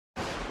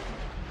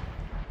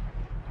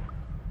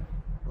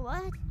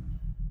What?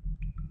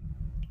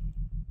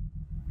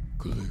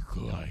 Click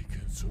like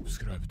and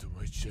subscribe to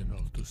my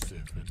channel to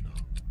stay for now.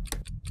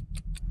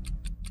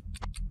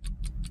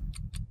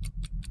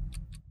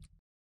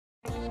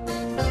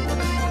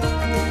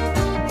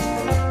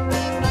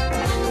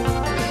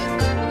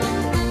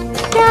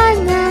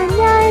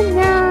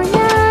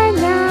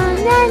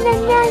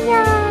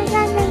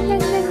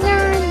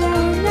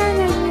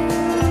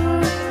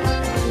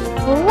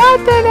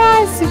 What a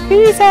nice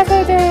pizza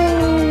today!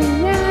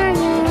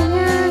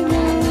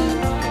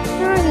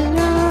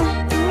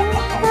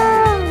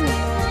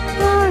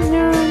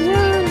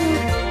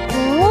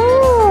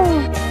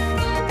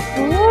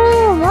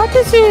 Oh, what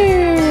is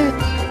it?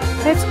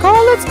 Let's go,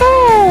 let's go!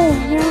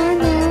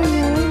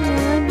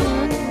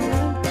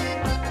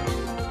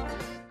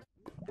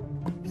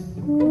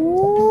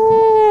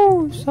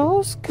 Oh,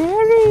 so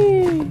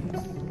scary!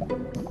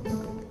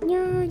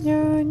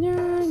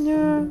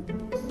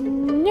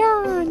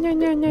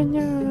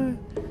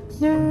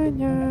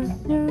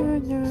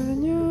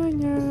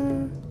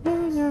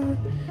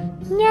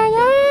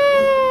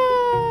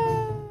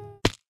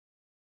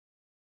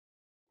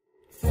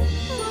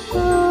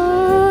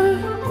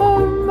 Oh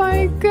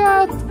my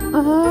god!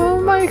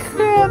 My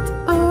head!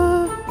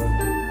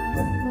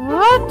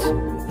 What?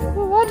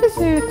 What is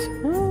it?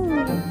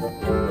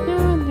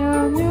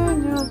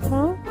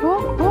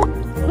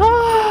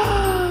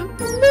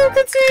 Look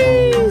at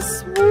this!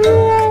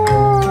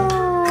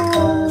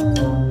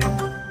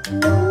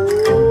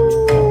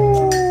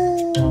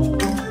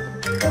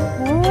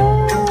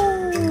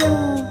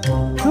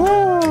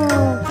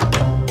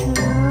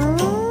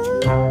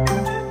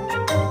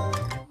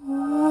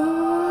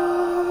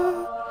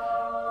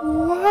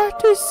 What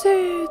is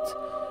it?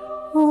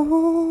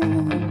 Oh,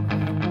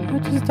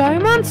 it is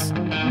diamonds?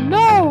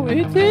 No,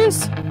 it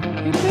is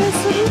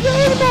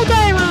rainbow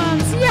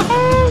diamonds!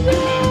 Yahoo!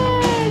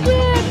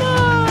 Yeah! Yeah!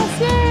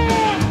 Nice!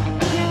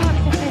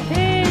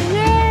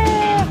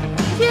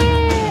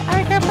 Yeah! I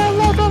have a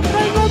lot of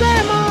rainbow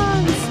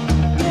diamonds!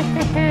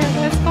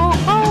 Let's go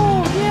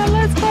home! Yeah,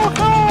 let's go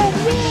home!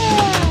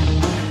 Yeah!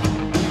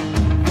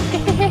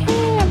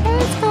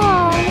 Let's go!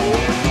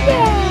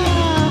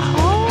 Yeah!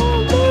 Oh,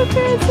 look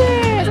at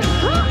this!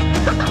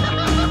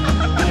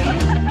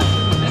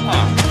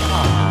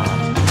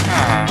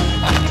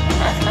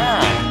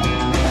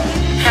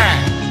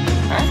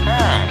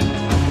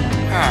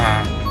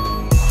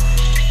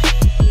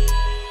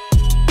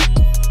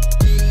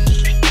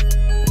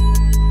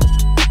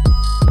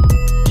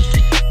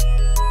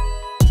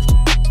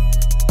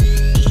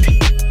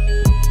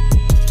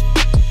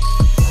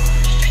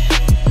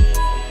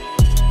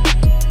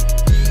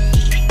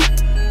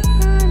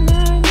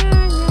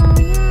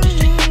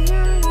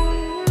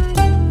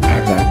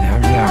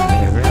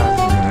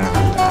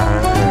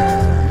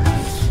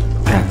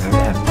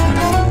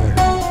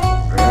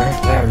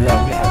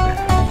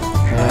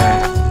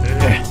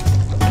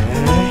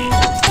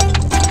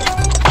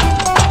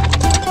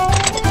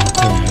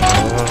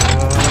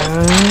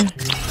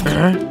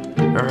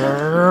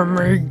 Oh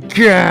my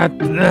god!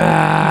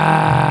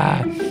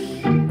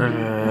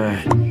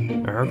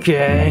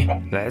 Okay,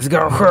 let's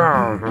go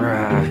home.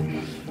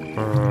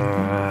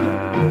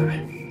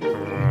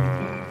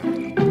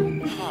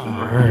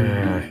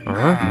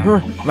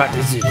 What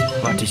is it?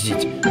 What is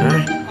it?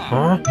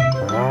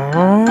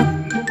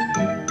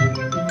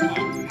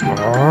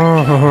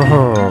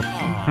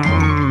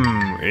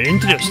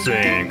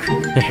 Interesting.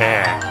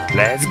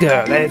 Let's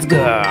go, let's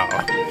go.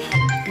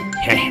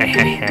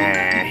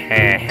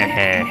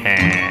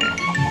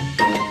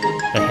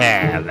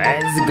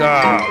 Let's go,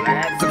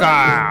 let's go.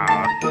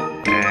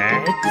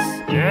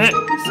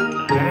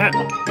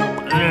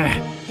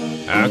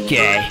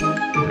 Okay,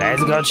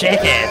 let's go check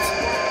it.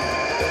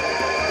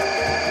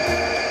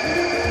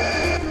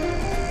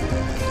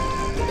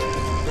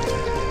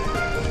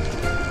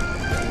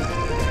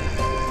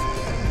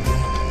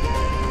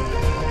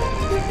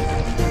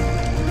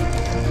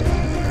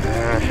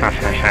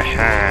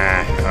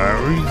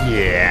 Oh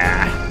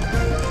yeah.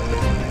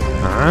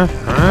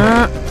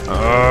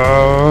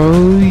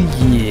 Oh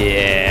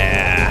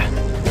yeah.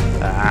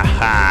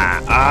 Aha.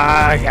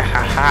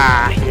 Oh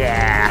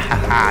yeah.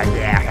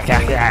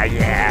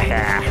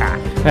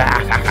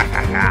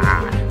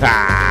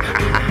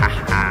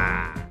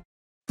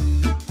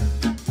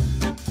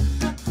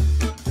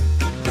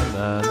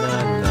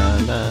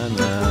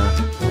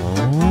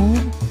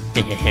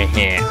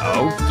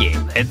 Okay,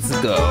 let's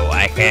go.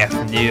 I have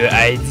a new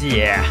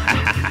idea.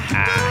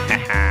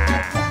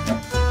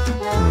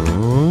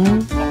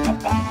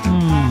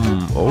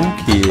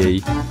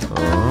 Okay.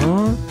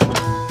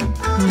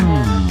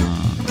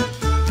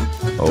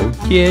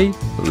 Okay,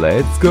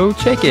 let's go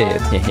check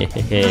it.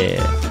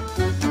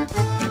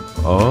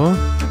 Oh,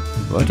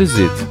 what is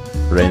it?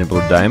 Rainbow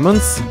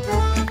diamonds?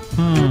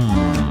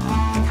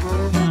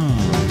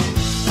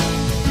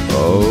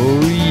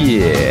 Oh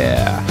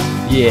yeah.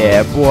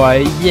 Yeah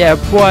boy, yeah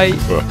boy.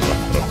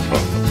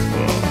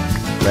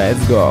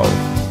 Let's go.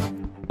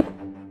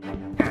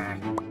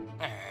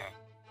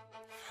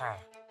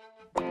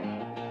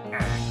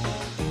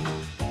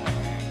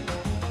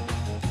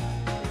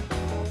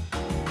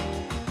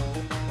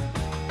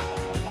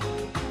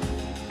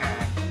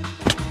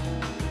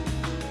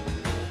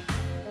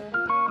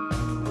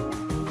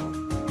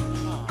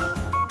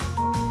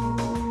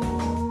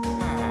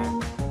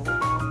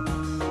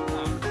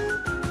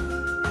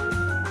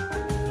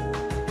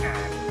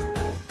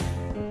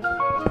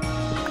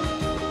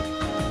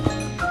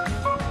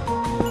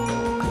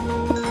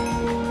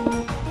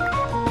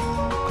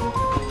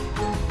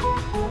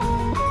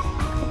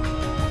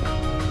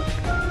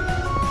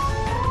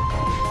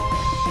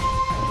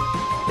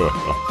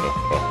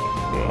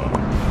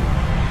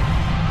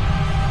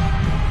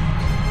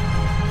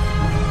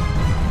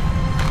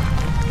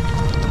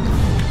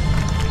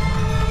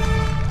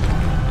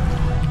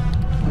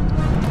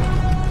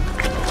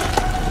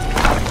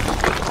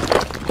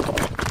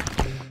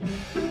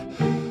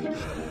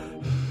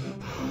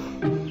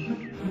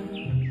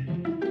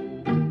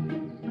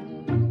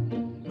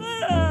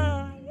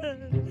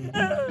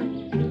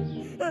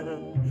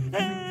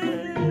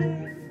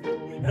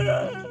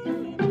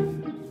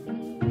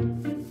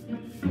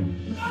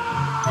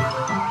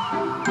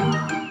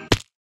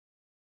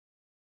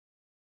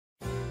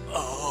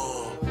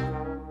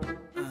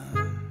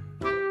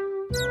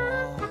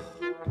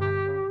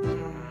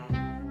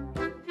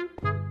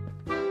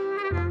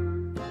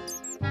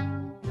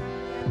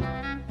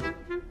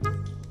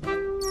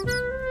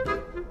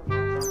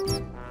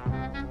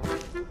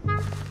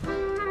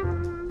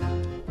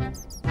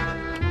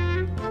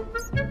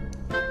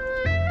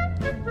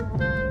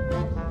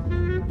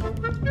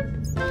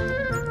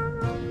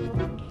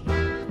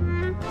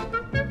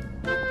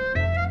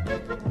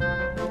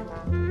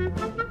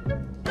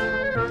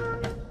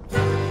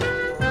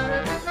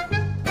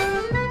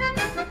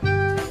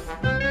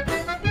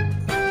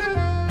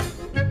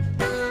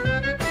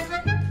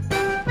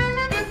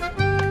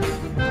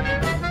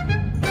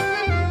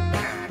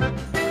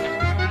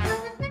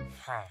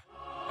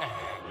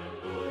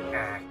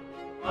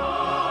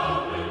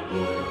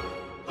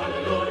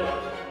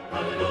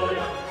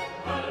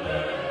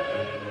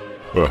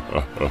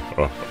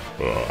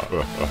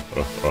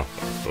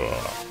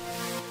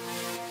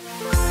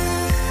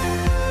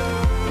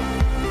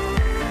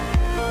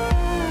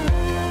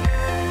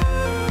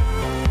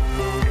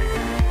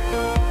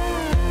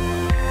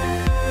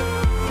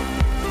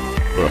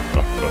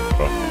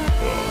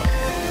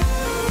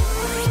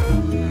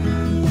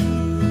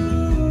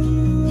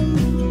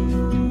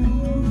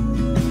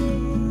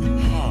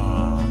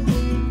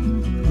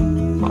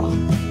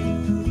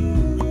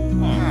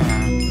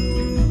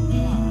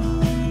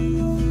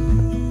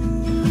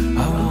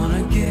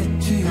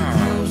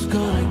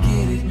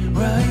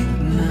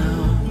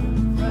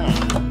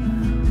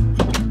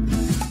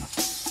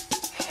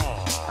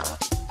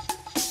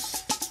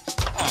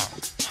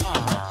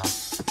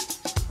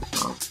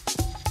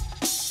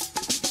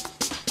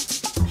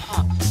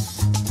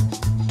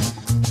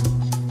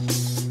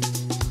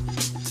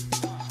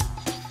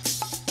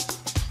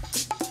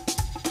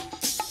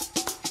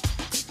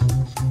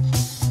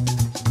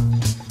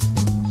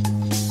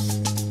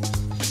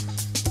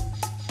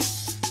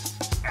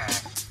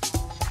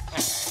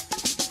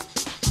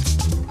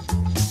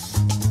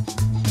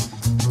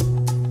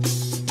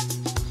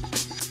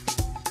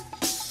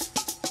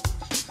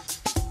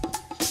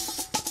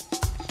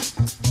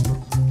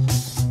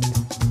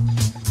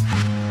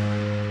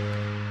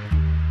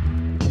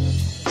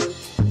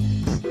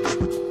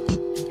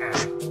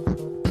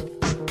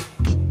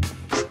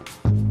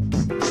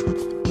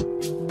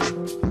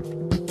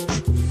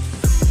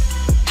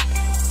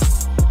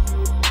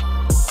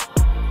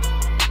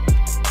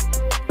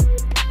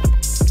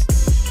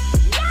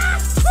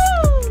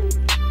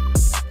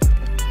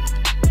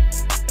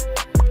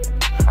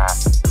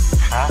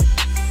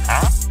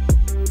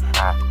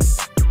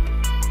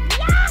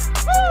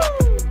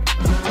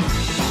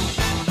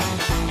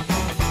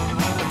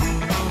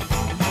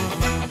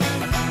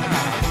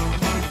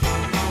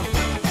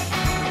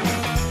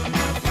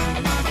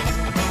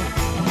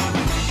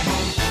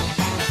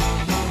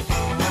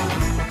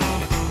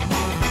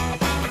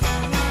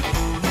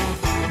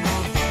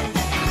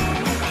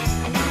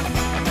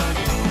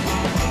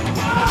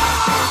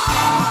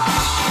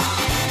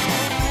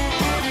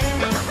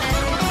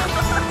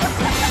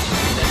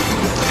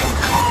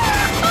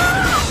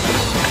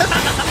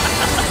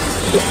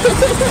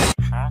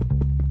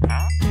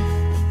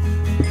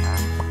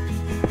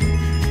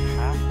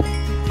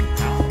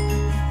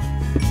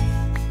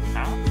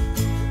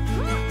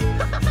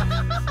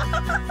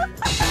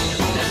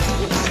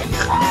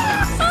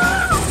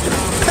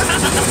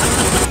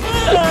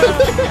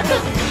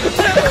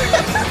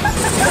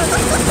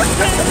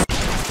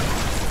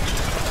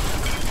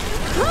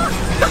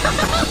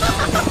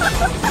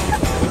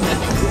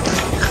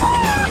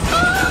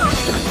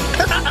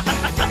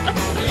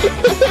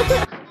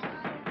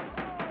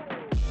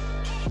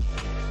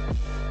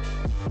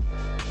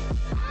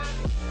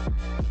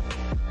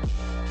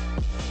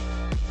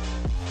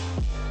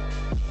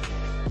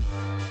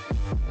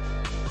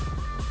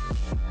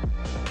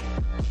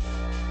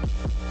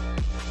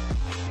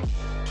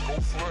 Go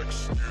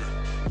flex, dude.